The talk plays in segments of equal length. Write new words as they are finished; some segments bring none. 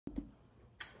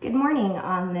Good morning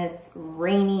on this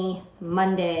rainy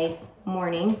Monday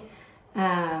morning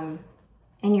and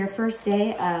your first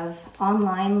day of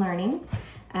online learning.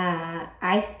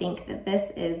 I think that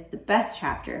this is the best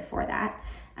chapter for that.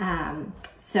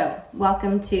 So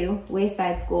welcome to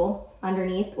Wayside School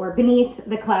underneath or beneath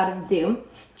the cloud of doom,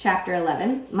 chapter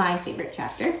 11, my favorite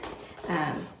chapter.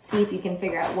 See if you can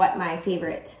figure out what my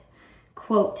favorite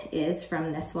quote is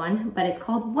from this one, but it's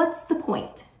called, "What's the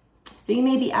point?" So you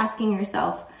may be asking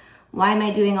yourself, why am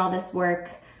I doing all this work?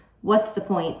 What's the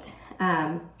point?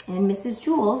 And Mrs.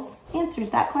 Jules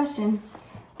answers that question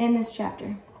in this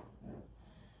chapter.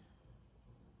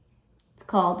 It's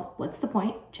called, "What's the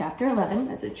Point?" Chapter 11,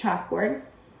 as a chalkboard.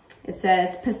 It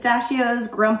says, pistachios,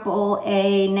 Grumple,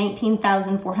 A,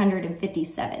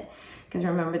 19,457. Because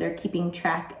remember, they're keeping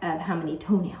track of how many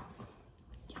toenails.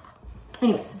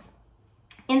 Anyways,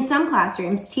 in some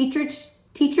classrooms, teachers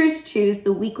choose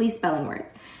the weekly spelling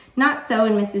words. Not so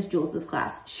in Mrs. Jules's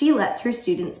class. She lets her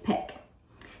students pick.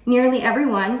 Nearly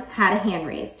everyone had a hand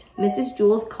raised. Mrs.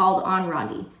 Jules called on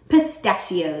Rondi.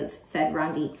 "Pistachios," said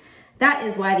Rondi. "That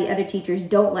is why the other teachers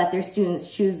don't let their students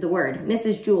choose the word.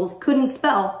 Mrs. Jules couldn't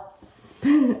spell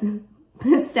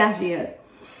pistachios.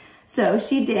 So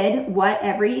she did what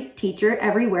every teacher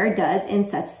everywhere does in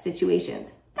such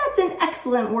situations. "That's an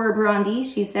excellent word, Rondi,"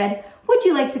 she said. "Would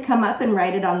you like to come up and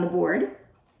write it on the board?"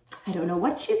 I don't know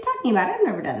what she's talking about. I've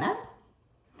never done that.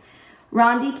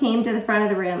 Rondi came to the front of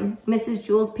the room. Mrs.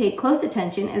 Jules paid close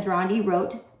attention as Rondi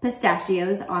wrote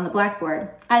pistachios on the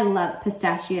blackboard. "I love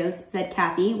pistachios," said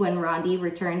Kathy when Rondi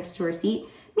returned to her seat.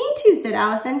 "Me too," said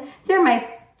Allison. "They're my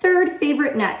third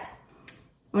favorite nut."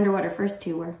 Wonder what her first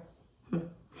two were.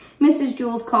 Mrs.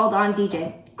 Jules called on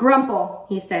DJ. "Grumple,"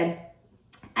 he said.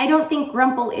 "I don't think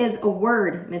Grumple is a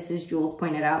word," Mrs. Jules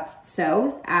pointed out.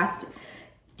 "So?" asked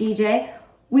DJ.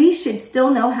 "We should still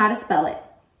know how to spell it."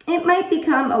 "It might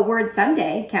become a word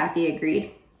someday," Kathy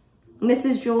agreed.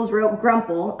 Mrs. Jules wrote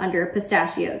Grumple under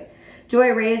pistachios.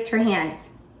 Joy raised her hand.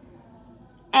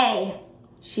 "A,"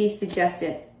 she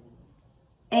suggested.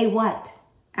 "A what?"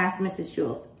 asked Mrs.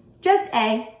 Jules. "Just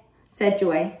A," said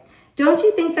Joy. "Don't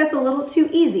you think that's a little too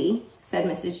easy?" said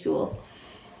Mrs. Jules.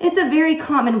 "It's a very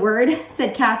common word,"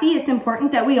 said Kathy. "It's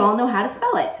important that we all know how to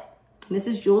spell it."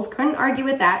 Mrs. Jules couldn't argue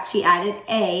with that. She added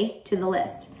A to the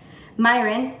list.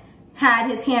 Myron had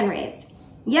his hand raised.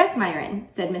 "Yes, Myron,"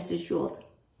 said Mrs. Jules.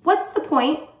 "What's the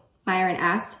point?" Myron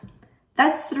asked.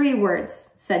 "That's 3 words,"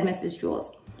 said Mrs.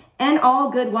 Jules. "And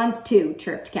all good ones too,"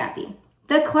 chirped Kathy.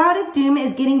 "The cloud of doom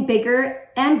is getting bigger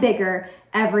and bigger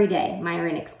every day,"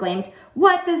 Myron exclaimed.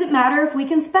 "What does it matter if we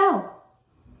can spell?"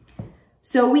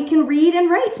 "So we can read and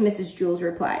write," Mrs. Jules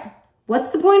replied.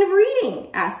 "What's the point of reading?"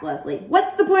 asked Leslie.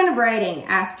 "What's the point of writing?"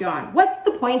 asked John. "What's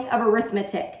the point of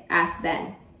arithmetic?" asked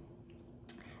Ben.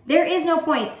 "There is no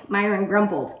point," Myron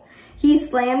grumbled. He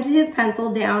slammed his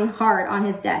pencil down hard on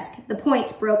his desk. The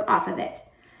point broke off of it.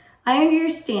 "I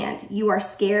understand you are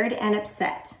scared and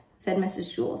upset," said Mrs.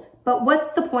 Jules. "But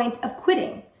what's the point of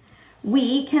quitting?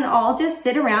 We can all just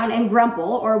sit around and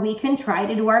grumble, or we can try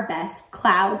to do our best,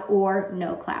 cloud or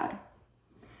no cloud."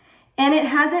 "And it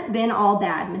hasn't been all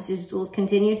bad," Mrs. Jules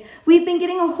continued. "We've been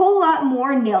getting a whole lot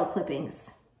more nail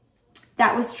clippings."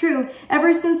 That was true.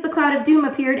 Ever since the cloud of doom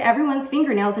appeared, everyone's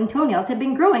fingernails and toenails had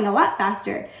been growing a lot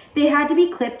faster. They had to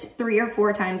be clipped 3 or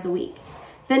 4 times a week.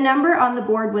 The number on the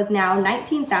board was now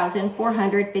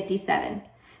 19,457.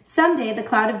 "Someday the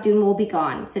cloud of doom will be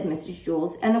gone," said Mrs.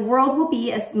 Jules, "and the world will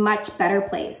be a much better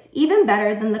place, even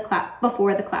better than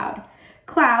before the cloud.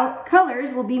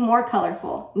 Colors will be more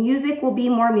colorful. Music will be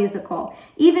more musical.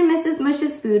 Even Mrs.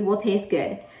 Mush's food will taste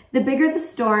good. The bigger the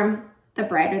storm, the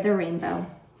brighter the rainbow."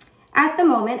 At the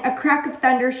moment, a crack of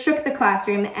thunder shook the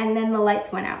classroom, and then the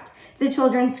lights went out. The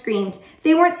children screamed.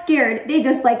 They weren't scared. They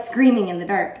just liked screaming in the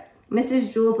dark.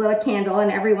 Mrs. Jules lit a candle, and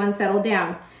everyone settled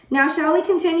down. "Now shall we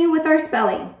continue with our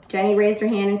spelling?" Jenny raised her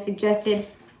hand and suggested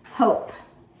hope.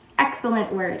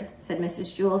 "Excellent word," said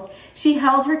Mrs. Jules. She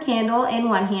held her candle in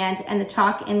one hand and the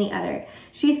chalk in the other.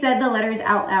 She said the letters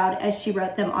out loud as she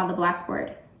wrote them on the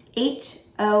blackboard.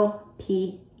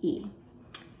 H-O-P-E.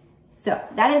 So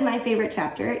that is my favorite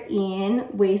chapter in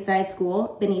Wayside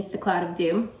School, Beneath the Cloud of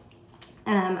Doom.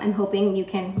 I'm hoping you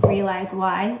can realize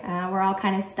why. We're all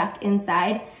kind of stuck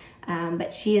inside,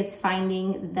 but she is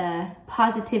finding the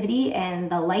positivity and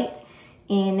the light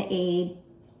in a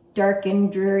dark and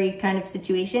dreary kind of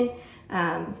situation.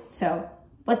 So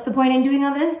what's the point in doing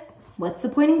all this? What's the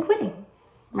point in quitting,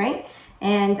 right?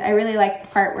 And I really like the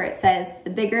part where it says, the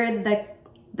bigger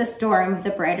the storm, the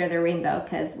brighter the rainbow,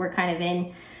 because we're kind of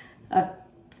in a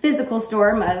physical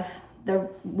storm of the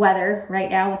weather right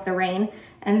now with the rain,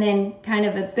 and then kind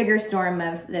of a bigger storm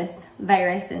of this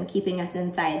virus and keeping us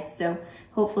inside. So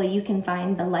hopefully you can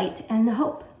find the light and the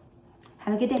hope.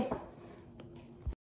 Have a good day.